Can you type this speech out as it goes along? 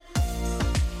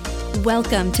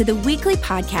Welcome to the weekly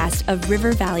podcast of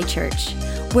River Valley Church.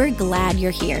 We're glad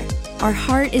you're here. Our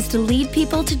heart is to lead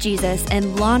people to Jesus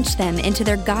and launch them into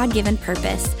their God-given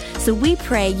purpose. So we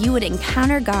pray you would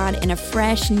encounter God in a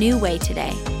fresh, new way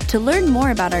today. To learn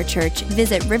more about our church,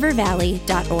 visit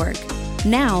rivervalley.org.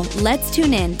 Now, let's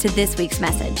tune in to this week's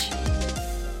message.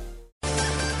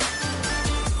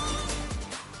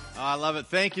 I love it.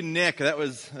 Thank you, Nick. That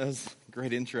was a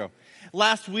great intro.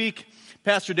 Last week,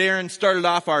 Pastor Darren started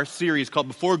off our series called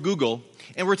Before Google,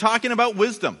 and we're talking about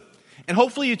wisdom. And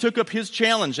hopefully you took up his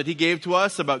challenge that he gave to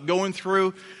us about going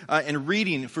through and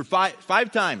reading for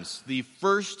five times the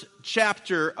first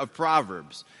chapter of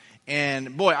Proverbs.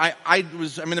 And boy, I'm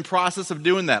in the process of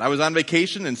doing that. I was on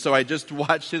vacation, and so I just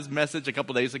watched his message a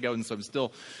couple days ago, and so I'm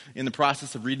still in the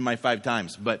process of reading my 5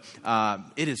 times. But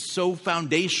it is so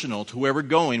foundational to where we're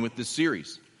going with this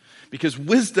series, because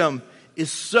wisdom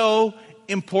is so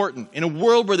important. In a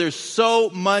world where there's so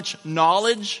much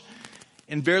knowledge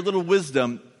and very little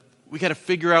wisdom, we got to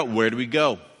figure out, where do we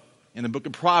go? And the book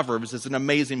of Proverbs is an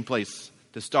amazing place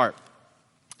to start.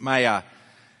 My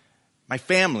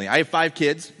family, I have 5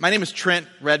 kids. My name is Trent,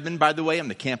 Redmann, by the way. I'm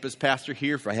the campus pastor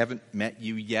here, if I haven't met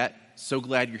you yet. So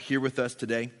glad you're here with us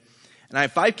today. And I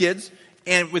have 5 kids.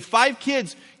 And with 5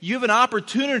 kids, you have an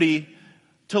opportunity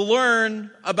to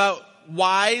learn about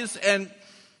wise and,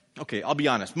 okay, I'll be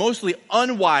honest, mostly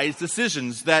unwise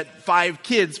decisions that 5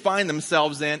 kids find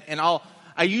themselves in. And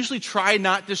I usually try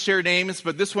not to share names,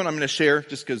 but this one I'm going to share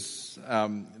just because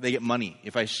they get money.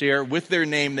 If I share with their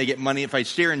name, they get money. If I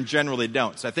share in general, they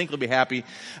don't. So I think they'll be happy.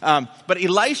 But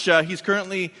Elisha, he's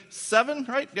currently 7,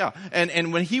 right? Yeah.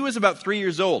 And when he was about 3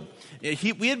 years old,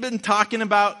 we had been talking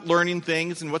about learning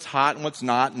things and what's hot and what's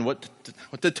not and what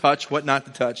to touch, what not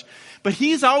to touch. But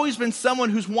he's always been someone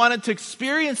who's wanted to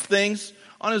experience things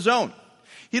on his own.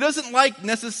 He doesn't like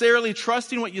necessarily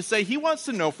trusting what you say. He wants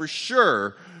to know for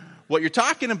sure what you're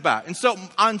talking about. And so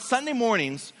on Sunday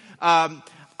mornings, I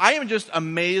am just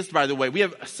amazed, by the way. We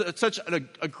have such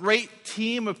a great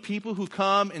team of people who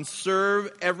come and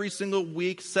serve every single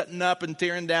week, setting up and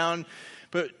tearing down.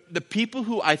 But the people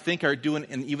who I think are doing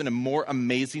an even a more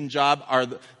amazing job are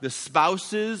the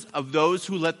spouses of those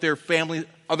who let their family,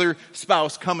 other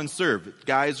spouse come and serve.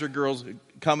 Guys or girls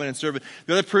come in and serve it.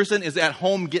 The other person is at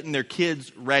home getting their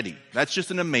kids ready. That's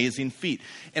just an amazing feat.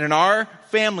 And in our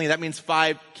family, that means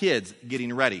 5 kids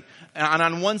getting ready. And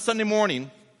on one Sunday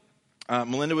morning,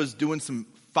 Melinda was doing some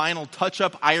final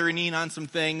touch-up ironing on some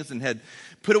things and had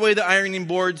put away the ironing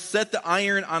board, set the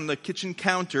iron on the kitchen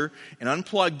counter and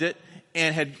unplugged it,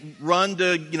 and had run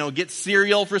to, get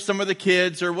cereal for some of the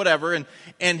kids or whatever.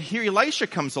 And here Elisha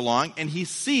comes along, and he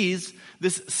sees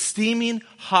this steaming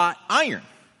hot iron.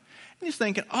 And he's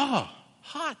thinking, oh,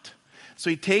 hot.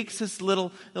 So he takes his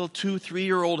little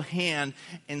 2-3-year-old hand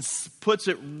and puts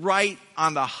it right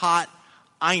on the hot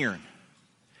iron.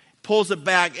 Pulls it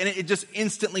back, and it just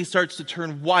instantly starts to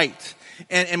turn white.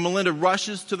 And Melinda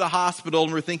rushes to the hospital,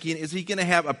 and we're thinking, is he going to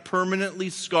have a permanently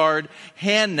scarred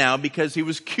hand now because he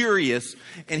was curious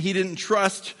and he didn't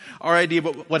trust our idea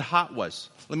about what hot was?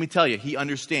 Let me tell you, he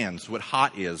understands what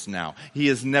hot is now. He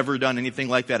has never done anything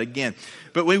like that again.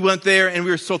 But we went there, and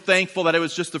we were so thankful that it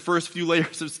was just the first few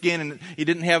layers of skin, and he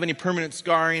didn't have any permanent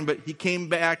scarring. But he came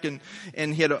back, and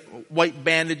he had white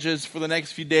bandages for the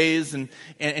next few days, and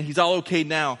he's all okay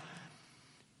now.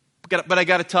 But I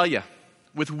got to tell you,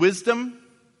 with wisdom,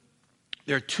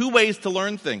 there are 2 ways to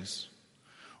learn things.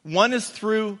 One is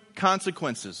through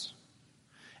consequences.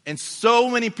 And so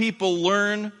many people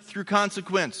learn through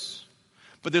consequence.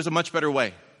 But there's a much better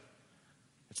way.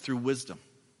 It's through wisdom.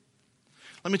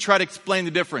 Let me try to explain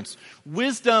the difference.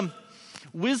 Wisdom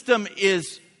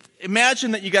is,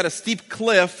 imagine that you got a steep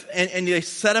cliff and they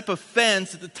set up a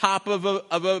fence at the top of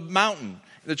a mountain.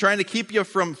 They're trying to keep you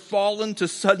from falling to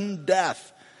sudden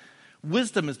death.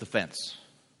 Wisdom is the fence,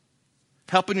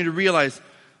 helping you to realize,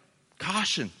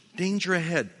 caution, danger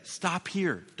ahead, stop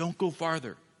here, don't go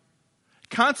farther.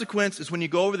 Consequence is when you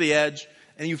go over the edge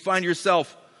and you find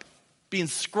yourself being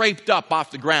scraped up off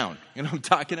the ground. You know what I'm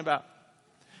talking about?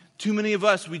 Too many of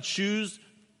us, we choose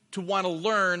to want to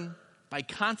learn by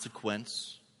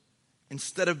consequence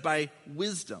instead of by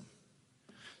wisdom.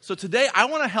 So today, I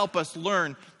want to help us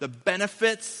learn the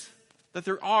benefits that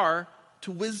there are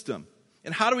to wisdom.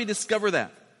 And how do we discover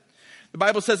that? The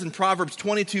Bible says in Proverbs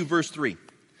 22, verse 3,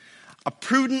 a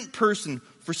prudent person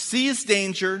foresees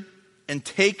danger and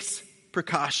takes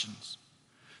precautions.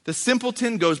 The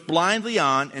simpleton goes blindly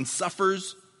on and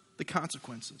suffers the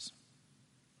consequences.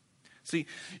 See,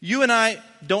 you and I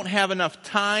don't have enough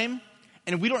time,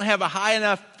 and we don't have a high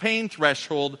enough pain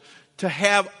threshold to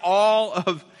have all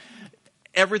of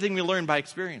everything we learn by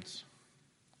experience.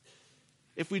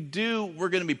 If we do, we're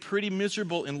going to be pretty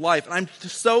miserable in life. And I'm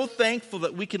so thankful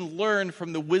that we can learn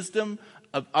from the wisdom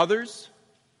of others.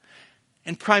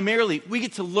 And primarily, we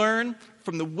get to learn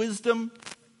from the wisdom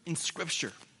in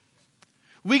Scripture.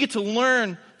 We get to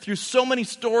learn through so many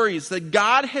stories that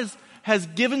God has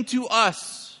given to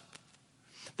us,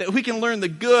 that we can learn the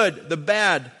good, the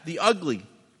bad, the ugly.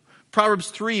 Proverbs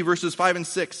 3, verses 5 and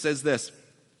 6 says this: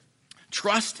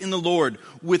 "Trust in the Lord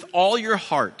with all your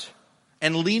heart,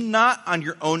 and lean not on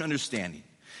your own understanding.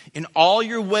 In all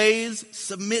your ways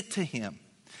submit to him,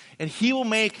 and he will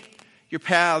make your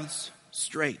paths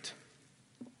straight."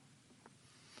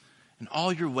 In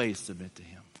all your ways submit to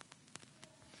him.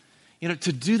 You know,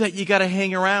 to do that, you got to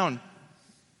hang around.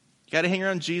 You got to hang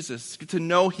around Jesus, get to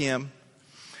know him.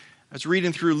 I was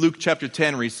reading through Luke chapter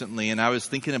 10 recently, and I was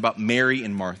thinking about Mary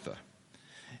and Martha.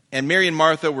 And Mary and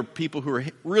Martha were people who were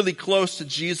really close to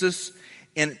Jesus.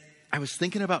 And I was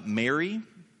thinking about Mary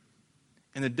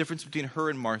and the difference between her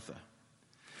and Martha.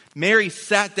 Mary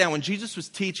sat down when Jesus was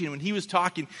teaching, when he was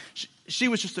talking. She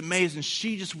was just amazed, and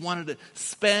she just wanted to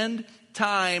spend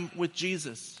time with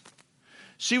Jesus.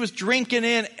 She was drinking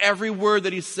in every word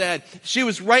that he said. She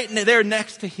was right there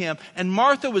next to him. And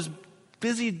Martha was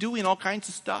busy doing all kinds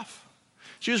of stuff.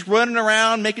 She was running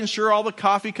around, making sure all the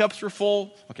coffee cups were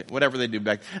full. Okay, whatever they do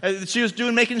back. She was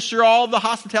making sure all the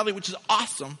hospitality, which is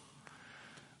awesome.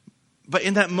 But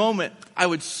in that moment, I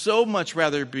would so much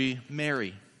rather be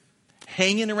Mary,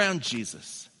 hanging around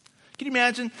Jesus. Can you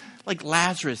imagine? Like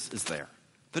Lazarus is there.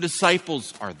 The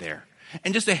disciples are there.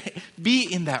 And just to be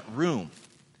in that room.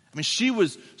 I mean, she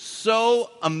was so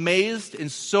amazed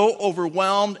and so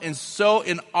overwhelmed and so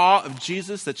in awe of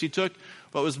Jesus that she took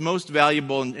what was most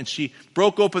valuable and she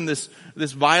broke open this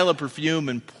vial of perfume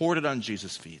and poured it on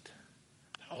Jesus' feet.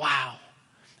 Wow.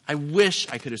 I wish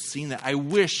I could have seen that. I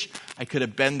wish I could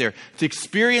have been there to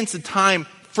experience the time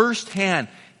firsthand,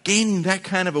 gaining that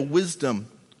kind of a wisdom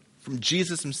from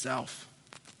Jesus himself.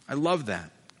 I love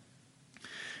that.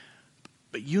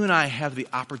 But you and I have the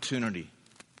opportunity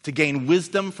to gain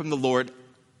wisdom from the Lord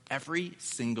every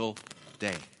single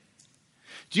day.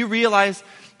 Do you realize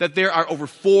that there are over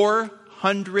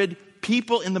 400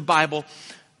 people in the Bible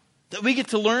that we get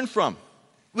to learn from?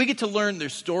 We get to learn their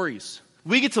stories.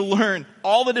 We get to learn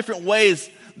all the different ways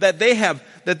that they have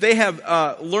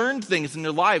learned things in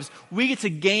their lives. We get to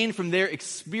gain from their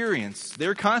experience,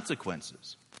 their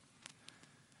consequences.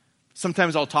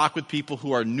 Sometimes I'll talk with people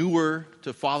who are newer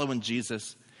to following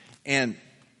Jesus, and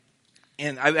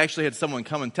I've actually had someone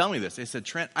come and tell me this. They said,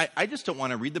 "Trent, I just don't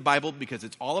want to read the Bible because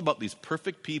it's all about these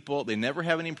perfect people. They never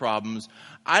have any problems.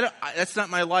 That's not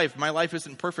my life. My life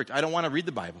isn't perfect. I don't want to read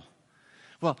the Bible."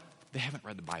 Well, they haven't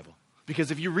read the Bible.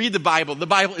 Because if you read the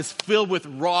Bible is filled with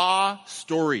raw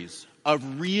stories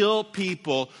of real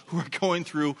people who are going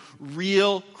through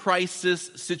real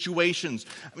crisis situations.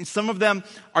 I mean, some of them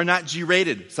are not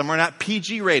G-rated. Some are not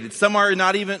PG-rated. Some are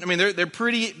not even, I mean, they're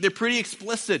pretty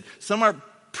explicit. Some are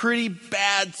pretty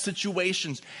bad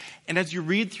situations. And as you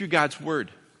read through God's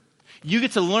Word, you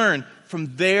get to learn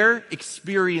from their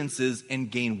experiences and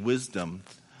gain wisdom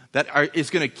that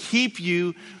is going to keep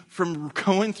you from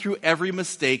going through every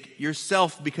mistake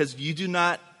yourself, because you do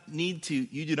not need to.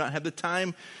 You do not have the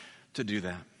time to do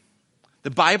that. The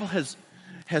Bible has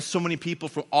so many people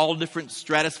from all different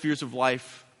stratospheres of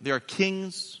life. There are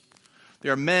kings,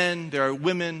 there are men, there are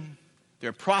women, there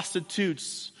are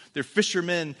prostitutes, there are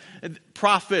fishermen,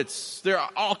 prophets. There are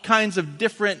all kinds of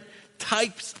different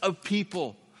types of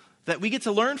people that we get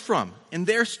to learn from in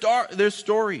their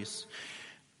stories.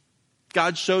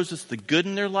 God shows us the good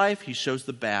in their life. He shows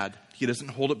the bad. He doesn't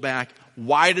hold it back.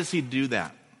 Why does he do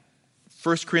that?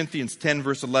 1 Corinthians 10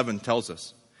 verse 11 tells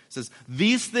us. It says,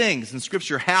 "These things in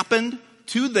Scripture happened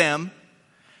to them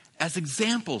as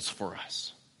examples for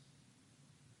us."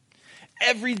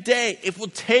 Every day, if we'll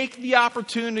take the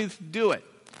opportunity to do it,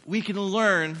 we can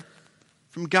learn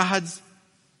from God's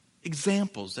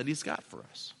examples that he's got for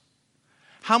us.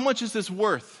 How much is this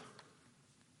worth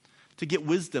to get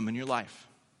wisdom in your life?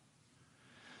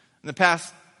 In the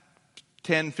past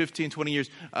 10, 15, 20 years,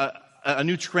 a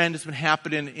new trend has been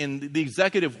happening in the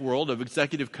executive world of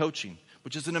executive coaching,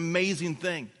 which is an amazing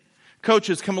thing.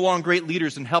 Coaches come along, great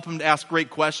leaders, and help them to ask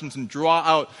great questions and draw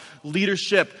out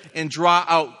leadership and draw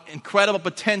out incredible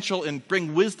potential and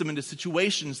bring wisdom into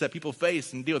situations that people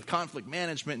face and deal with conflict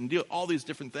management and deal with all these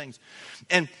different things.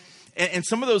 And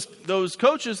some of those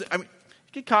coaches, I mean,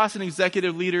 it could cost an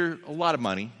executive leader a lot of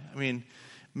money. I mean,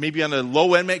 maybe on the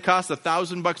low end, it costs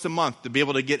 $1,000 a month to be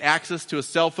able to get access to a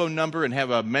cell phone number and have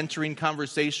a mentoring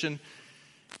conversation.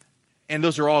 And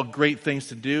those are all great things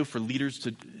to do for leaders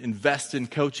to invest in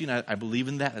coaching. I believe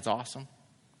in that. That's awesome.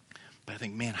 But I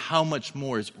think, man, how much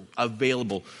more is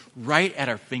available right at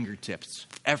our fingertips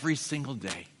every single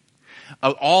day.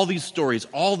 Of all these stories,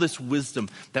 all this wisdom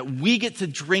that we get to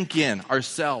drink in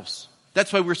ourselves.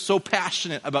 That's why we're so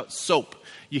passionate about soap.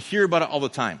 You hear about it all the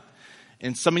time.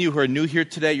 And some of you who are new here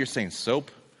today, you're saying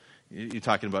soap? You're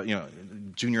talking about,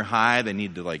 junior high, they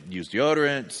need to use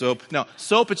deodorant, soap. No,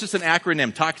 soap, it's just an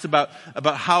acronym. Talks about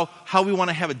how we want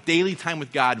to have a daily time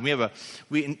with God. And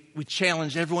we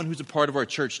challenge everyone who's a part of our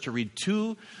church to read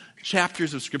 2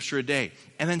 chapters of Scripture a day,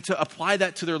 and then to apply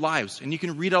that to their lives. And you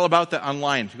can read all about that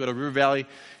online. If you go to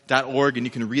rivervalley.org, and you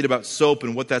can read about soap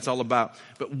and what that's all about.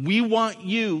 But we want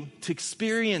you to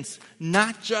experience,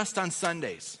 not just on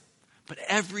Sundays, but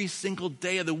every single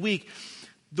day of the week,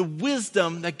 the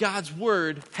wisdom that God's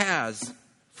Word has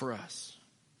for us.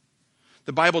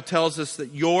 The Bible tells us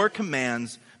that your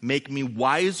commands make me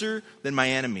wiser than my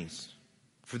enemies,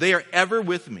 for they are ever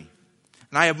with me.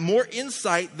 And I have more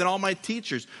insight than all my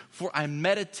teachers, for I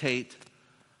meditate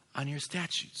on your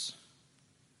statutes.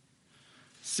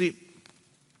 See,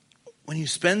 when you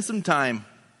spend some time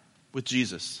with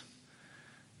Jesus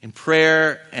in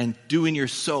prayer and doing your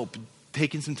soap,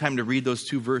 taking some time to read those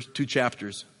 2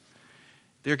 chapters,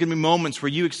 there are going to be moments where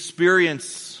you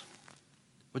experience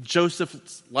what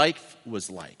Joseph's life was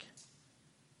like.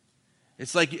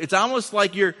 It's almost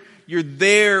like you're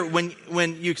there when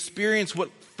you experience what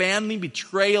family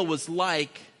betrayal was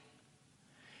like,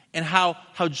 and how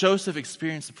Joseph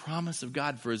experienced the promise of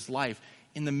God for his life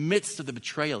in the midst of the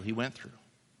betrayal he went through.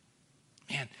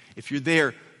 Man, if you're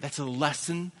there, that's a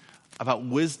lesson about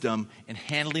wisdom and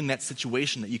handling that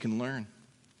situation that you can learn.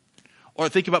 Or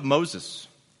think about Moses.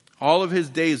 All of his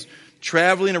days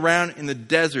traveling around in the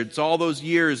deserts, all those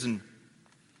years. And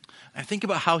I think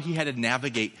about how he had to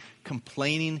navigate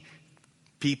complaining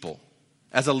people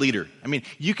as a leader. I mean,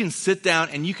 you can sit down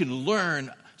and you can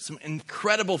learn some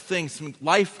incredible things, some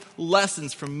life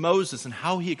lessons from Moses and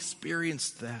how he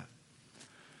experienced that.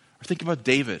 Or think about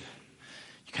David.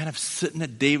 You're kind of sitting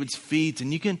at David's feet,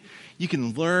 and you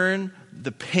can learn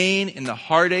the pain and the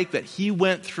heartache that he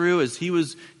went through as he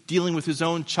was dealing with his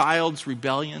own child's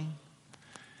rebellion.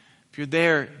 If you're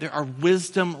there are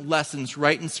wisdom lessons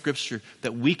right in Scripture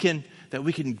that we can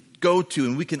go to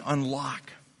and we can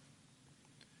unlock.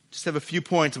 Just have a few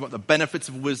points about the benefits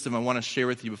of wisdom I want to share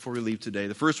with you before we leave today.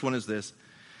 The first one is this,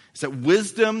 is that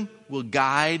wisdom will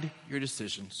guide your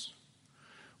decisions.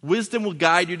 Wisdom will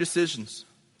guide your decisions.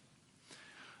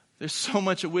 There's so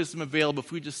much of wisdom available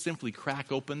if we just simply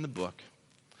crack open the book.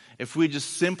 If we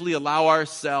just simply allow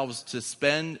ourselves to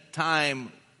spend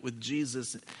time with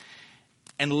Jesus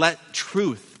and let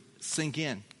truth sink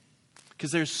in.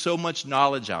 Because there's so much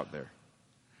knowledge out there.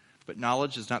 But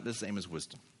knowledge is not the same as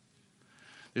wisdom.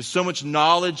 There's so much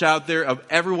knowledge out there of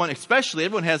everyone, especially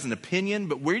everyone has an opinion,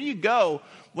 but where do you go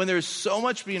when there's so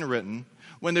much being written?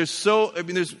 When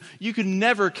you can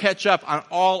never catch up on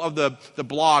all of the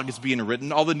blogs being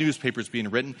written, all the newspapers being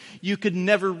written. You could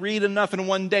never read enough in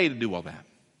one day to do all that.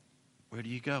 Where do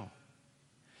you go?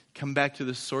 Come back to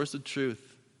the source of truth,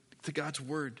 to God's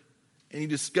Word, and you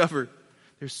discover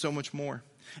there's so much more.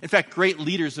 In fact, great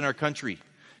leaders in our country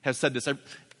have said this. I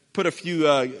put a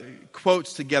few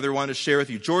quotes together I wanted to share with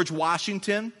you. George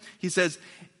Washington, he says,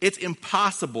 "It's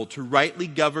impossible to rightly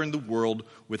govern the world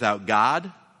without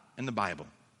God and the Bible."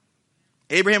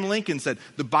 Abraham Lincoln said,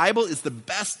 "The Bible is the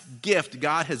best gift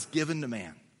God has given to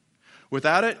man.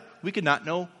 Without it, we could not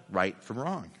know right from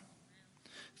wrong."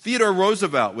 Theodore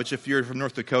Roosevelt, which if you're from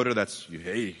North Dakota, that's,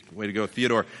 hey, way to go,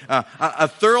 Theodore. A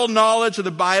thorough knowledge of the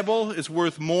Bible is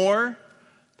worth more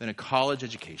than a college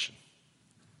education.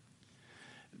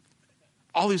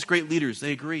 All these great leaders,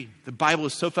 they agree. The Bible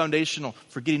is so foundational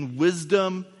for getting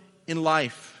wisdom in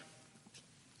life.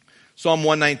 Psalm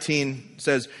 119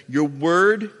 says, "Your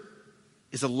word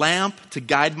is a lamp to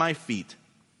guide my feet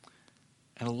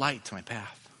and a light to my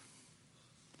path."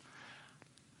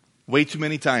 Way too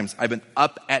many times I've been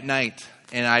up at night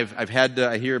and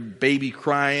I hear a baby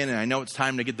crying and I know it's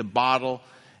time to get the bottle.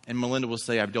 And Melinda will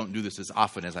say, I don't do this as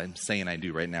often as I'm saying I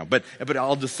do right now. But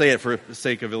I'll just say it for the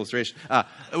sake of illustration.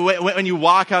 When you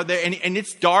walk out there and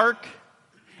it's dark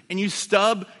and you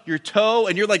stub your toe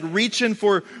and you're like reaching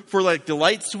for like the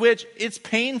light switch, it's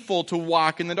painful to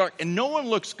walk in the dark. And no one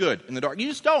looks good in the dark. You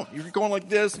just don't. You're going like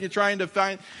this and you're trying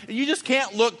to you just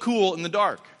can't look cool in the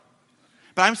dark.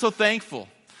 But I'm so thankful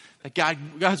that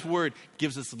God's Word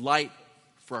gives us light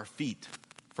for our feet,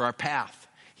 for our path.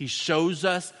 He shows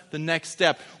us the next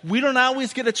step. We don't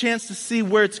always get a chance to see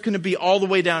where it's going to be all the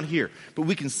way down here, but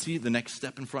we can see the next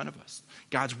step in front of us.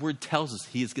 God's Word tells us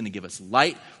He is going to give us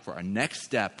light for our next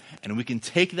step, and we can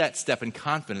take that step in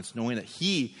confidence knowing that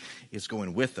He is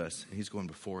going with us and He's going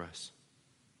before us.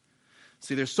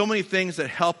 See, there's so many things that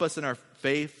help us in our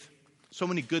faith, so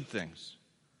many good things.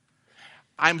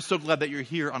 I'm so glad that you're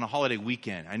here on a holiday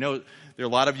weekend. I know there are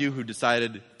a lot of you who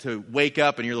decided to wake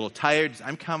up and you're a little tired.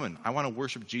 I'm coming. I want to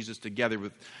worship Jesus together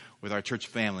with our church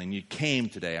family, and you came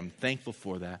today. I'm thankful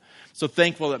for that. So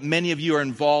thankful that many of you are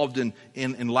involved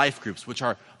in life groups, which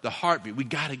are the heartbeat. We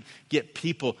got to get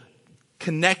people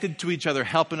connected to each other,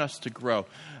 helping us to grow.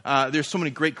 There's so many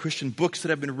great Christian books that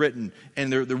have been written,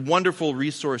 and they're wonderful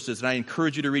resources, and I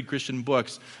encourage you to read Christian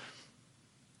books.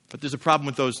 But there's a problem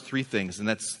with those three things, and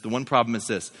that's the one problem is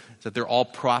this, is that they're all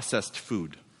processed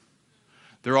food.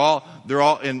 They're all,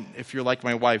 and if you're like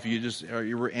my wife,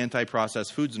 you were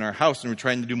anti-processed foods in our house, and we're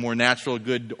trying to do more natural,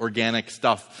 good, organic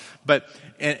stuff. But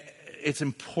it's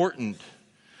important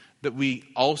that we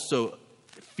also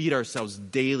feed ourselves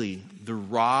daily the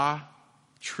raw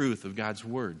truth of God's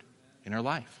Word in our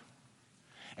life.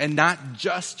 And not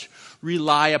just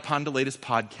rely upon the latest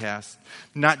podcast,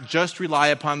 not just rely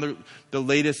upon the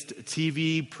latest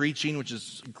TV preaching, which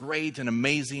is great and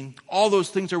amazing. All those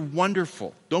things are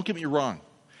wonderful. Don't get me wrong.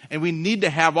 And we need to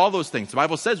have all those things. The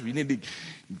Bible says we need to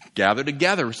gather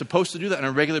together. We're supposed to do that on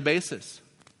a regular basis.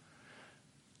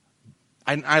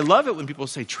 I love it when people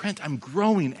say, Trent, I'm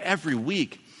growing every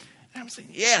week. And I'm saying,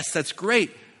 yes, that's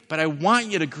great. But I want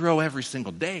you to grow every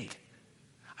single day.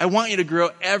 I want you to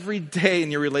grow every day in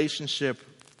your relationship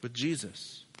with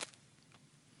Jesus.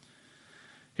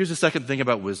 Here's the second thing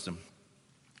about wisdom.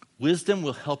 Wisdom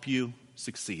will help you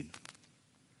succeed.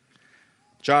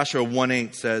 Joshua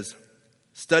 1:8 says,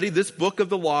 study this book of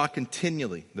the law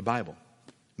continually, the Bible.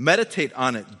 Meditate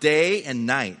on it day and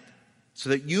night, so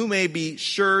that you may be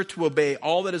sure to obey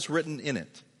all that is written in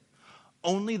it.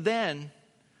 Only then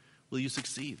will you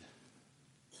succeed.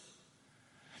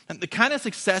 And the kind of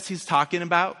success he's talking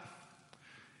about,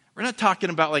 we're not talking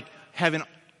about like having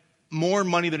more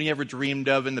money than he ever dreamed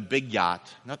of in the big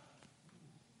yacht.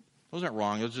 Those aren't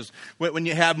wrong. It's just when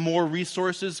you have more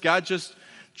resources, God just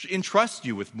entrusts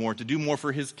you with more to do more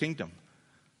for his kingdom.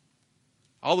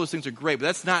 All those things are great, but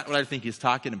that's not what I think he's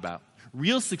talking about.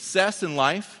 Real success in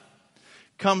life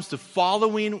comes to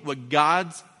following what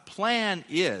God's plan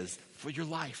is for your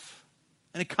life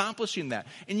and accomplishing that.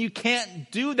 And you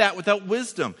can't do that without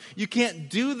wisdom. You can't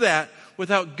do that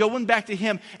without going back to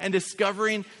him and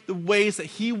discovering the ways that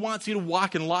he wants you to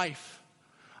walk in life.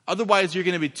 Otherwise, you're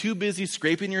going to be too busy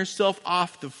scraping yourself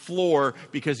off the floor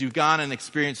because you've gone and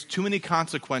experienced too many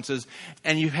consequences,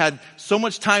 and you've had so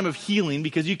much time of healing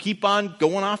because you keep on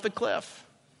going off the cliff.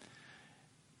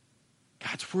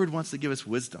 God's word wants to give us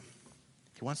wisdom.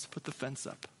 He wants to put the fence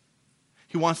up.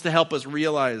 He wants to help us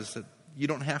realize that you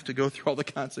don't have to go through all the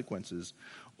consequences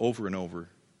over and over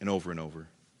and over and over.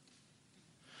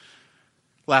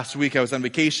 Last week I was on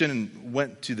vacation and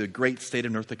went to the great state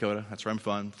of North Dakota. That's where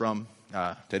I'm from.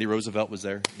 Teddy Roosevelt was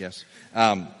there, yes.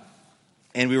 And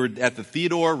we were at the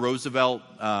Theodore Roosevelt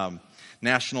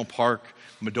National Park,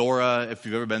 Medora. If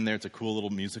you've ever been there, it's a cool little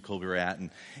musical we were at.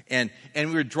 And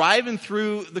we were driving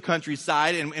through the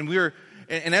countryside, and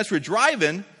as we were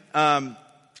driving,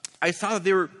 I saw that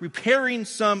they were repairing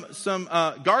some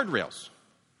guardrails.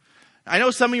 I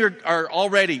know some of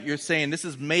you you're saying this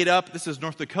is made up, this is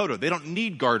North Dakota. They don't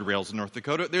need guardrails in North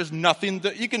Dakota. There's nothing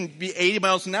that you can be 80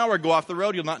 miles an hour, go off the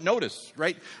road, you'll not notice,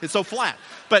 right? It's so flat.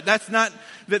 But that's not,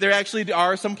 that there actually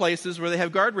are some places where they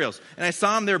have guardrails. And I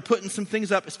saw them, they were putting some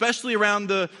things up, especially around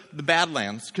the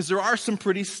Badlands, because there are some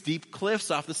pretty steep cliffs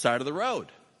off the side of the road.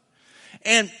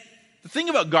 And the thing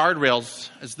about guardrails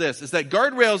is that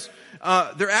guardrails,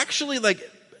 they're actually like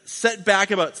set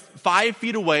back about 5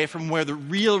 feet away from where the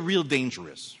real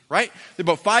danger is, right? They're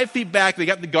about 5 feet back. They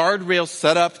got the guardrails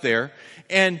set up there.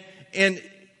 And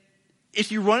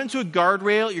if you run into a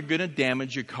guardrail, you're going to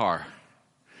damage your car.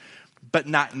 But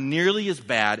not nearly as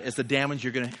bad as the damage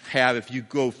you're going to have if you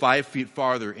go 5 feet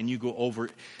farther and you go over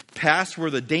past where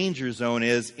the danger zone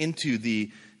is into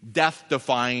the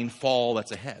death-defying fall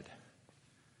that's ahead.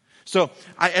 So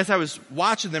as I was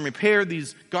watching them repair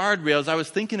these guardrails, I was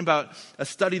thinking about a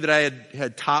study that I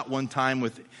had taught one time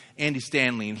with Andy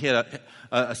Stanley, and he had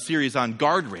a series on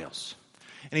guardrails.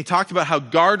 And he talked about how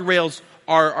guardrails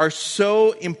are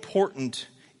so important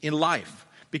in life.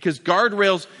 Because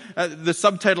guardrails, the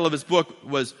subtitle of his book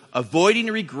was Avoiding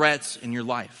Regrets in Your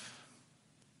Life.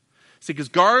 See, because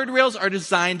guardrails are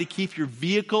designed to keep your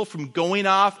vehicle from going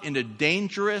off into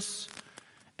dangerous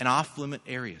and off-limit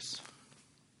areas.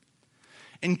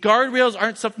 And guardrails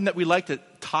aren't something that we like to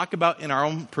talk about in our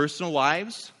own personal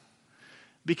lives,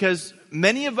 because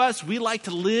many of us, we like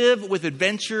to live with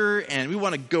adventure and we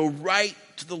want to go right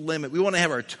to the limit. We want to have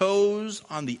our toes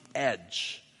on the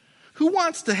edge. Who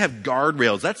wants to have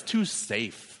guardrails? That's too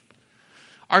safe.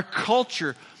 Our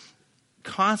culture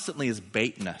constantly is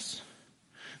baiting us.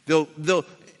 They'll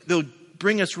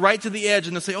bring us right to the edge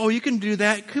and they'll say, oh, you can do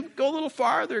that. Go a little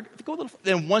farther.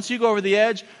 Then once you go over the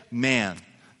edge, man,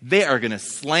 they are going to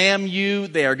slam you.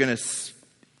 They are going to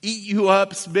eat you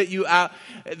up, spit you out.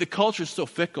 The culture is so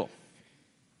fickle.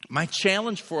 My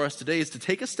challenge for us today is to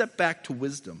take a step back to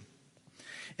wisdom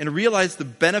and realize the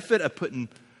benefit of putting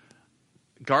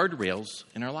guardrails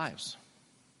in our lives.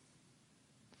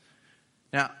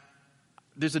 Now,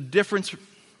 there's a difference.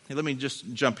 Hey, let me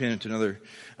just jump into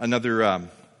another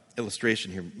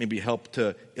illustration here, maybe help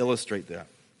to illustrate that.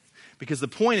 Because the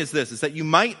point is this, is that you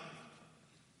might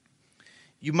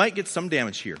get some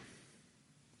damage here,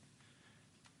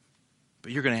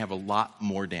 but you're going to have a lot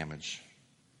more damage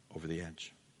over the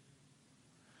edge.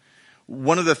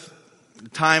 One of the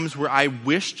times where I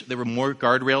wished there were more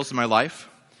guardrails in my life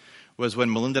was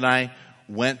when Melinda and I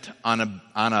went on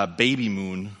a baby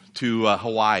moon to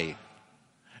Hawaii.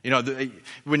 You know,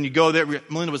 when you go there,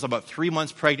 Melinda was about 3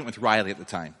 months pregnant with Riley at the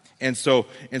time. And so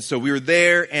we were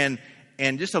there, and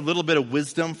just a little bit of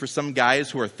wisdom for some guys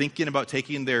who are thinking about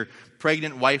taking their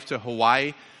pregnant wife to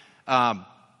Hawaii.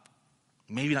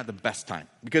 Maybe not the best time,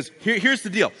 because here's the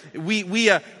deal.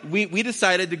 We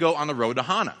decided to go on the road to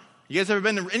Hana. You guys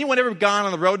anyone ever gone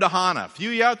on the road to Hana? A few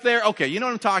of you out there? Okay, you know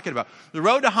what I'm talking about. The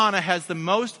road to Hana has the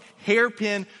most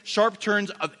hairpin sharp turns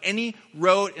of any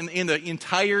road in the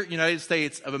entire United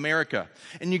States of America.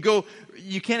 And you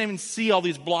can't even see all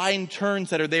these blind turns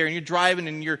that are there, and you're driving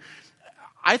and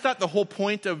I thought the whole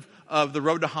point of the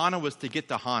road to Hana was to get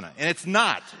to Hana, and it's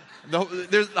not.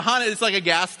 The Hana is like a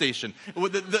gas station.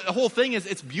 The whole thing is,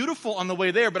 it's beautiful on the way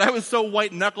there, but I was so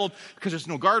white-knuckled because there's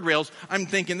no guardrails. I'm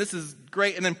thinking, this is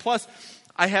great. And then plus,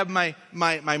 I have my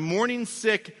morning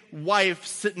sick wife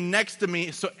sitting next to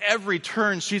me, so every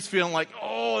turn she's feeling like,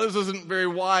 oh, this isn't very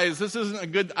wise. This isn't a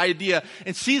good idea.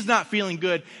 And she's not feeling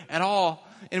good at all.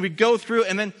 And we go through,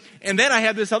 and then I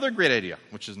had this other great idea,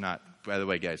 which is not, by the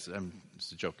way, guys,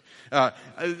 it's a joke.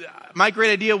 My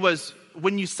great idea was,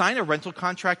 when you sign a rental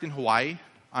contract in Hawaii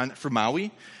for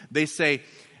Maui, they say,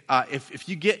 if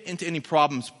you get into any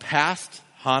problems past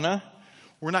Hana,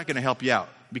 we're not going to help you out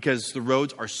because the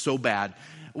roads are so bad.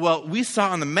 Well, we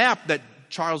saw on the map that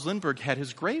Charles Lindbergh had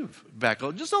his grave back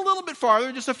just a little bit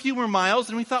farther, just a few more miles,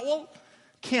 and we thought, well,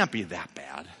 can't be that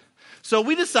bad. So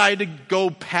we decided to go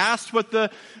past what the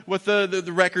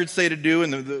records say to do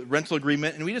and the rental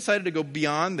agreement, and we decided to go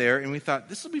beyond there, and we thought,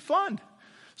 this will be fun.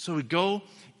 So we go,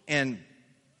 and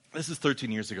this is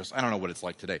 13 years ago, so I don't know what it's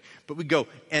like today. But we go,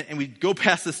 and we go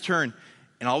past this turn,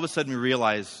 and all of a sudden we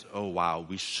realize, oh, wow,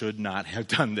 we should not have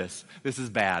done this. This is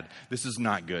bad. This is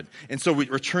not good. And so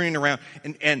we're turning around,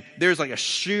 and there's like a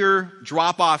sheer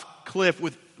drop-off cliff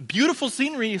with beautiful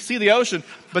scenery. You see the ocean,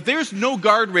 but there's no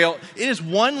guardrail. It is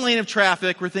one lane of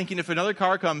traffic. We're thinking if another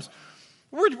car comes,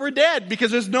 we're dead because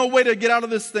there's no way to get out of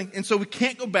this thing. And so we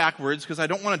can't go backwards because I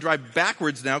don't want to drive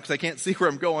backwards now because I can't see where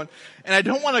I'm going. And I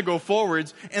don't want to go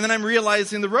forwards. And then I'm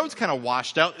realizing the road's kind of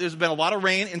washed out. There's been a lot of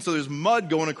rain, and so there's mud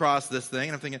going across this thing.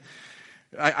 And I'm thinking,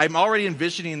 I'm already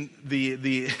envisioning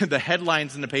the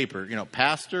headlines in the paper. You know,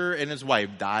 pastor and his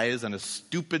wife dies on a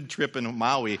stupid trip in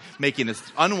Maui, making this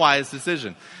unwise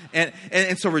decision.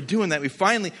 And so we're doing that. We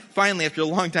finally, after a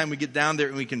long time, we get down there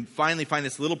and we can finally find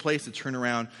this little place to turn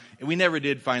around. And we never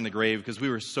did find the grave because we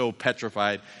were so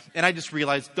petrified. And I just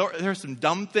realized there are some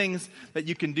dumb things that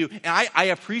you can do. And I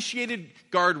appreciated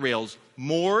guardrails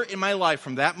more in my life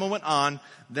from that moment on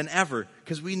than ever,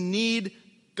 because we need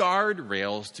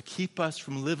guardrails to keep us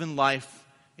from living life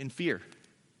in fear.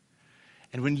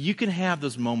 And when you can have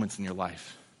those moments in your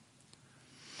life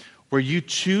where you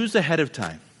choose ahead of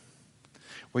time,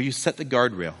 where you set the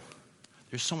guardrail,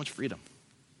 there's so much freedom.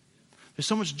 There's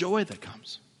so much joy that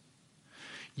comes.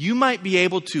 You might be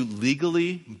able to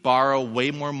legally borrow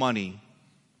way more money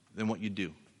than what you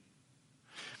do.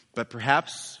 But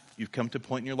perhaps you've come to a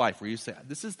point in your life where you say,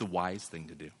 this is the wise thing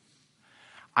to do.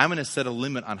 I'm going to set a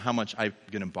limit on how much I'm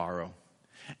going to borrow.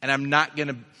 And I'm not going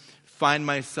to find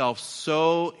myself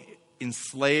so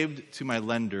enslaved to my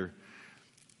lender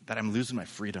that I'm losing my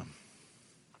freedom.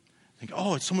 I think,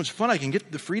 oh, it's so much fun. I can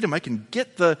get the freedom. I can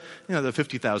get the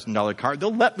 $50,000 car.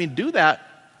 They'll let me do that.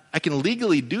 I can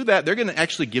legally do that. They're going to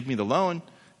actually give me the loan.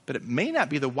 But it may not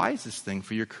be the wisest thing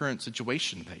for your current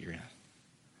situation that you're in.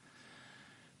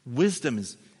 Wisdom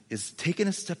is taking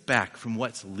a step back from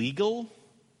what's legal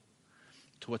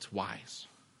to what's wise.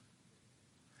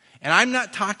 And I'm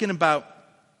not talking about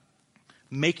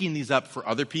making these up for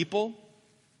other people.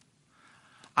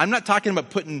 I'm not talking about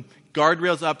putting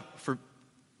guardrails up for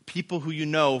people who you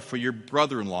know, for your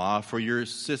brother-in-law, for your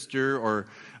sister, or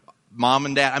mom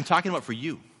and dad. I'm talking about for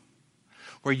you.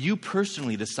 where you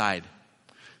personally decide,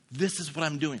 this is what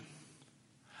I'm doing.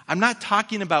 I'm not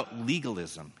talking about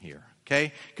legalism here,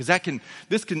 okay? Because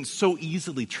this can so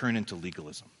easily turn into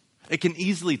legalism. It can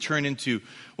easily turn into,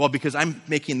 well, because I'm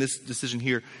making this decision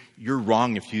here, you're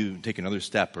wrong if you take another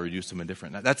step or do something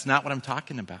different. That's not what I'm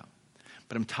talking about.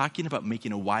 But I'm talking about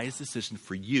making a wise decision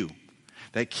for you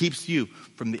that keeps you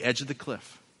from the edge of the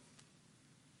cliff.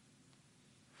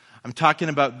 I'm talking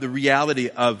about the reality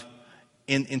of,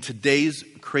 in today's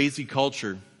crazy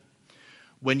culture,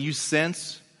 when you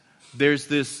sense there's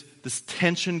this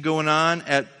tension going on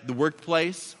at the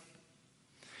workplace,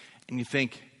 and you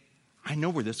think, I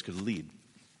know where this could lead.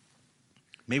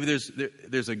 Maybe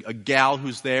there's a gal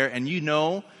who's there, and you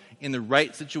know in the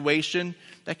right situation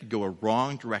that could go a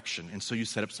wrong direction, and so you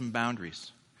set up some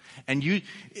boundaries. And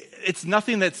it's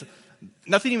nothing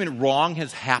even wrong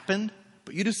has happened,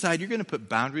 but you decide you're going to put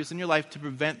boundaries in your life to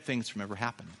prevent things from ever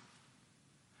happening.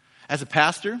 As a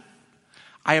pastor,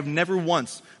 I have never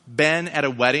once been at a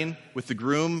wedding with the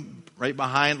groom right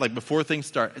behind, like before things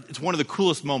start. It's one of the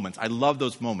coolest moments. I love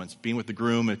those moments, being with the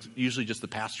groom. It's usually just the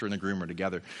pastor and the groom are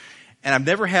together. And I've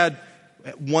never had,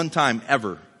 at one time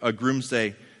ever, a groom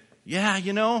say, yeah,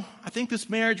 I think this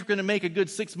marriage, we're going to make a good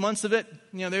 6 months of it.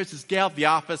 There's this gal at the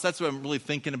office. That's what I'm really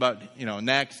thinking about,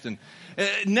 next. And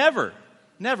never.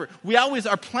 We always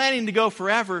are planning to go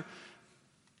forever,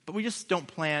 but we just don't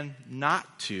plan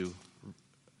not to.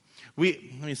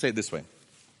 Let me say it this way.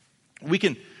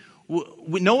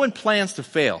 No one plans to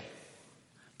fail,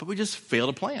 but we just fail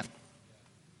to plan.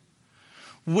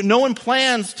 No one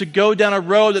plans to go down a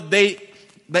road that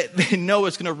they know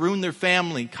is going to ruin their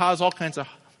family, cause all kinds of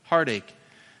heartache.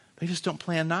 They just don't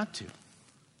plan not to.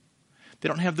 They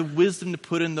don't have the wisdom to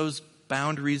put in those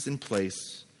boundaries in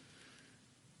place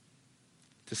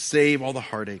to save all the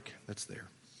heartache that's there.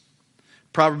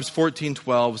 Proverbs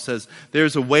 14:12 says,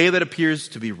 there's a way that appears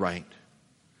to be right,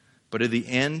 but at the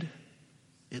end,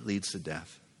 it leads to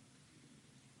death.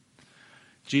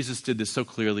 Jesus did this so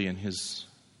clearly in his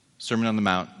Sermon on the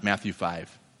Mount, Matthew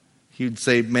 5. He would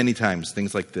say many times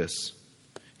things like this.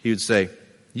 He would say,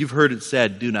 you've heard it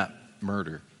said, do not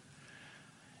murder.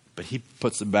 But he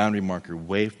puts the boundary marker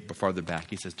way farther back.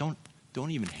 He says, don't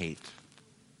even hate.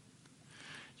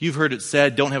 You've heard it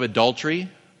said, don't have adultery.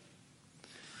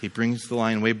 He brings the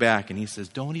line way back and he says,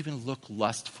 don't even look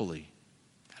lustfully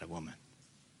at a woman.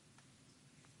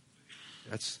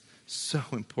 That's so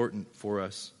important for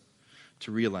us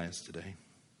to realize today.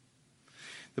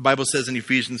 The Bible says in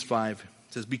Ephesians 5,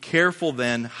 it says, be careful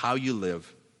then how you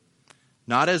live,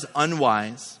 not as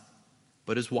unwise,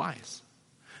 but as wise,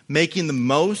 making the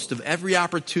most of every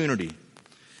opportunity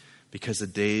because the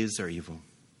days are evil.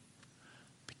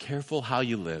 Be careful how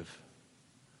you live.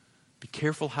 Be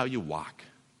careful how you walk.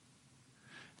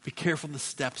 Be careful the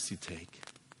steps you take.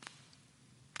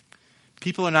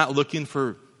 People are not looking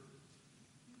for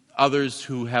others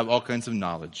who have all kinds of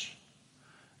knowledge.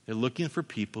 They're looking for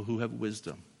people who have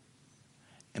wisdom.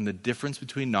 And the difference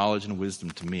between knowledge and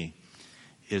wisdom to me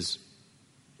is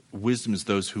wisdom is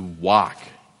those who walk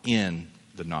in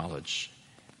the knowledge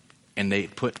and they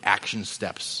put action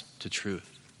steps to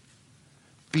truth.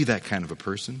 Be that kind of a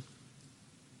person.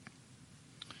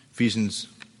 Ephesians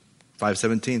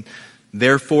 5:17.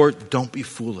 Therefore, don't be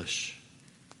foolish,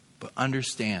 but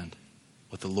understand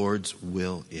what the Lord's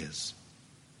will is.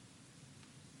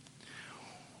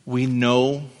 We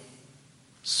know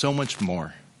so much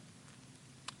more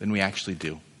than we actually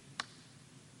do.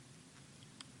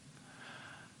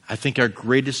 I think our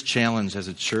greatest challenge as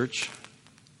a church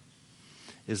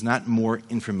is not more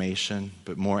information,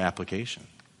 but more application.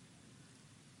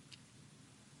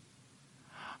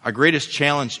 Our greatest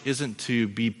challenge isn't to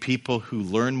be people who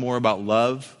learn more about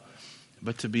love,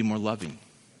 but to be more loving.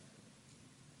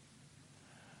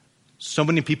 So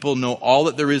many people know all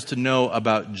that there is to know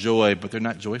about joy, but they're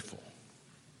not joyful.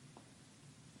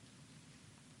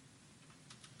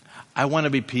 I want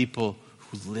to be people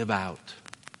who live out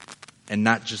and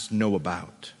not just know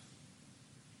about.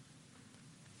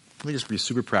 Let me just be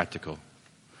super practical.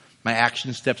 My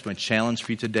action steps, my challenge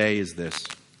for you today is this.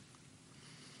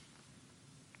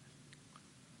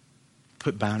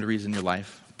 Put boundaries in your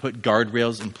life. Put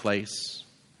guardrails in place.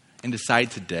 And decide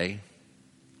today.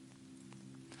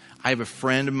 I have a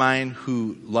friend of mine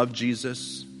who loved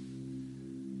Jesus.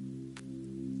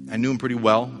 I knew him pretty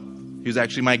well. He was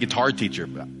actually my guitar teacher.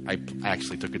 I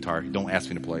actually took guitar. Don't ask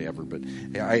me to play ever, but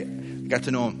I got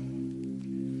to know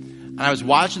him. And I was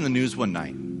watching the news one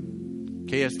night,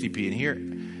 KSTP,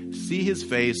 and see his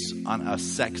face on a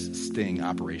sex sting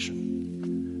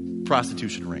operation,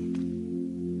 prostitution ring.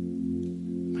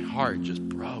 My heart just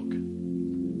broke.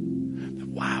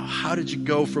 Wow, how did you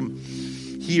go from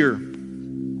here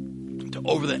to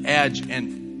over the edge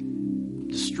and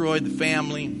destroyed the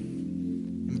family,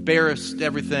 embarrassed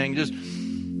everything. Just,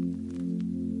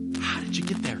 how did you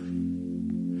get there?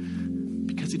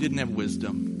 Because he didn't have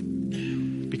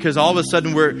wisdom. Because all of a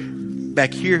sudden we're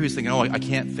back here who's thinking, oh, I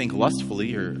can't think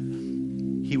lustfully, or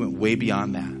he went way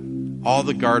beyond that. All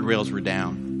the guardrails were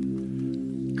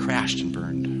down, crashed and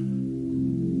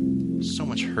burned. So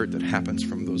much hurt that happens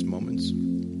from those moments.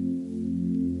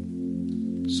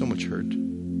 So much hurt.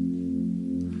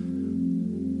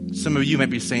 Some of you might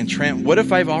be saying, Trent, what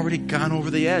if I've already gone over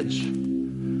the edge?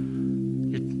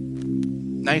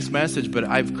 Nice message, but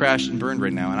I've crashed and burned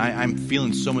right now, and I'm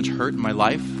feeling so much hurt in my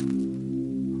life.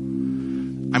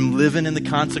 I'm living in the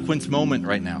consequence moment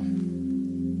right now.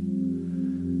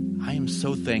 I am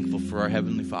so thankful for our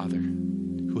Heavenly Father,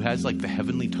 who has like the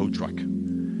heavenly tow truck,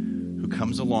 who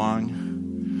comes along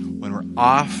when we're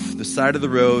off the side of the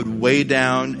road, way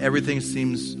down, everything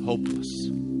seems hopeless.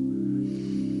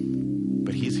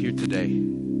 But he's here today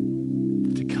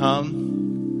to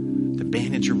come to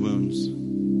bandage your wounds.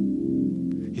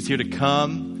 He's here to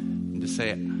come and to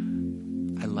say,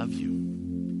 I love you.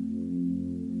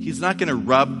 He's not going to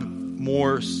rub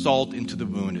more salt into the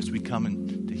wound as we come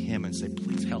to him and say,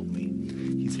 please help me.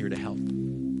 He's here to help.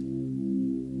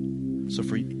 So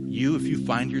for you, if you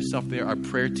find yourself there, our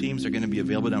prayer teams are going to be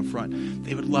available down front.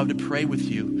 They would love to pray with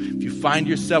you. If you find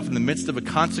yourself in the midst of a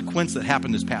consequence that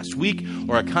happened this past week,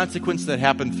 or a consequence that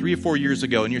happened 3 or 4 years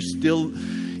ago, and you're still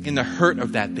in the hurt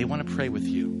of that, they want to pray with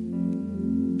you.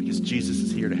 Because Jesus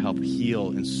is here to help heal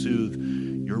and soothe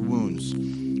your wounds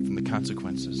from the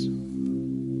consequences.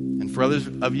 And for others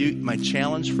of you, my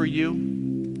challenge for you,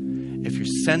 if you're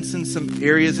sensing some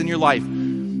areas in your life,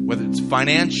 whether it's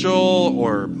financial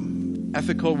or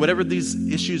ethical, whatever these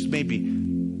issues may be,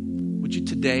 would you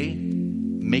today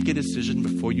make a decision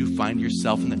before you find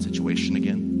yourself in that situation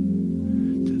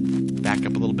again? To back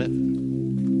up a little bit,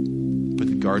 put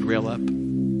the guardrail up.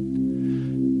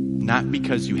 Not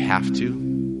because you have to,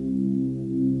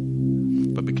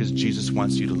 but because Jesus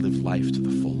wants you to live life to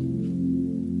the full.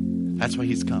 That's why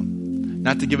he's come.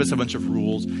 Not to give us a bunch of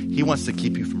rules. He wants to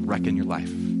keep you from wrecking your life.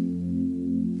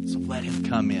 So let him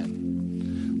come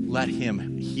in. Let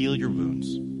him heal your wounds.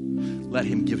 Let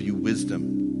him give you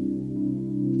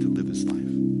wisdom to live this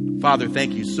life. Father,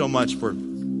 thank you so much for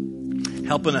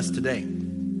helping us today.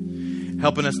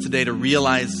 Helping us today to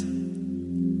realize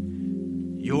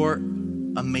your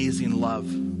amazing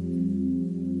love.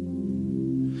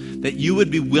 That you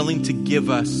would be willing to give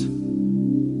us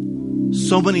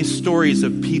so many stories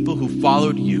of people who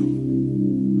followed you.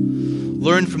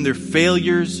 Learn from their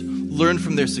failures, learn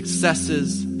from their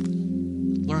successes,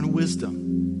 learn wisdom.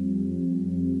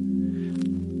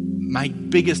 My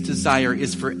biggest desire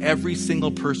is for every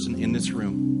single person in this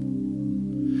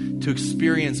room to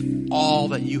experience all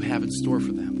that you have in store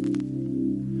for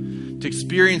them. To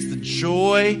experience the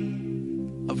joy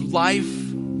of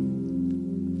life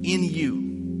in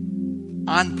you,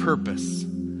 on purpose,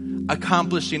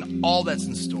 accomplishing all that's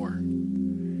in store.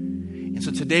 And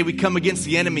so today we come against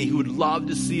the enemy who would love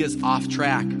to see us off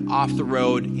track, off the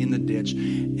road, in the ditch.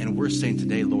 And we're saying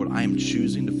today, Lord, I am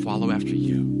choosing to follow after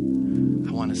you.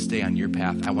 I want to stay on your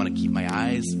path. I want to keep my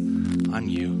eyes on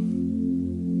you.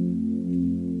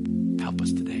 Help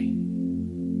us today.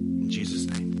 In Jesus'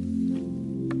 name.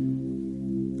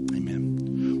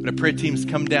 Amen. When our prayer teams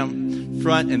come down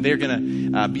front, and they're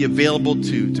going to be available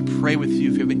to pray with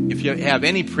you if you have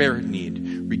any prayer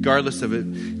need, regardless of it,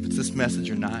 if it's this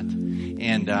message or not.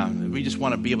 And we just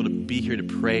want to be able to be here to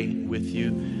pray with you.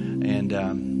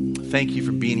 And thank you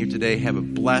for being here today. Have a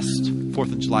blessed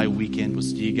 4th of July weekend. We'll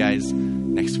see you guys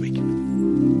next week.